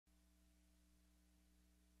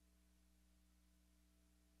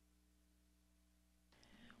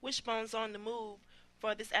Wishbone's on the move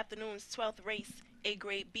for this afternoon's 12th race, a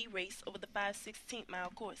grade B race over the 5/16 mile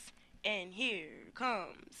course. And here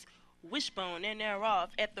comes Wishbone, and they're off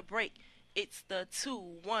at the break. It's the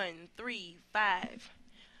 2-1-3-5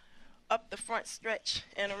 up the front stretch,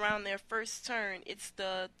 and around their first turn, it's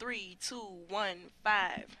the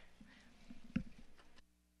 3-2-1-5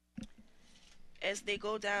 as they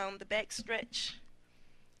go down the back stretch.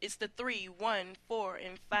 It's the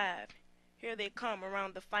 3-1-4-5. Here they come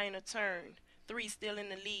around the final turn. 3 still in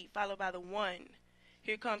the lead, followed by the 1.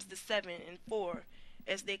 Here comes the 7-4.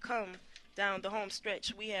 As they come down the home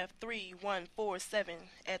stretch, we have 3-1-4-7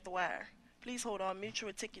 at the wire. Please hold all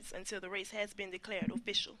mutual tickets until the race has been declared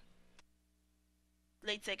official.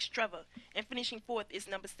 Latex Trevor, and finishing fourth is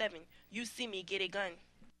number 7, You See Me Get a Gun.